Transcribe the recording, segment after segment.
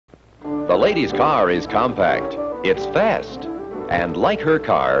The lady's car is compact. It's fast. And like her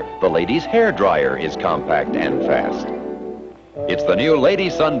car, the lady's hairdryer is compact and fast. It's the new Lady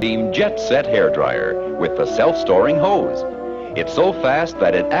Sunbeam Jet Set Hairdryer with the self-storing hose. It's so fast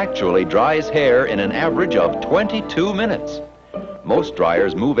that it actually dries hair in an average of 22 minutes. Most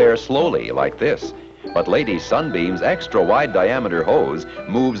dryers move air slowly, like this, but Lady Sunbeam's extra wide diameter hose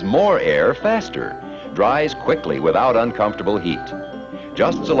moves more air faster, dries quickly without uncomfortable heat.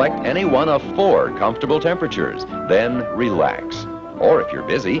 Just select any one of 4 comfortable temperatures, then relax. Or if you're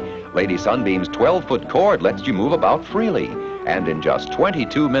busy, Lady Sunbeam's 12-foot cord lets you move about freely. And in just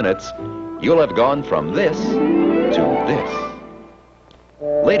 22 minutes, you'll have gone from this to this.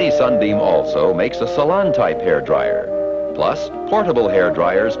 Lady Sunbeam also makes a salon-type hairdryer, plus portable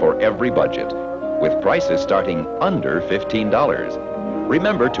hairdryers for every budget, with prices starting under $15.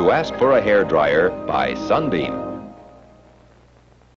 Remember to ask for a hairdryer by Sunbeam.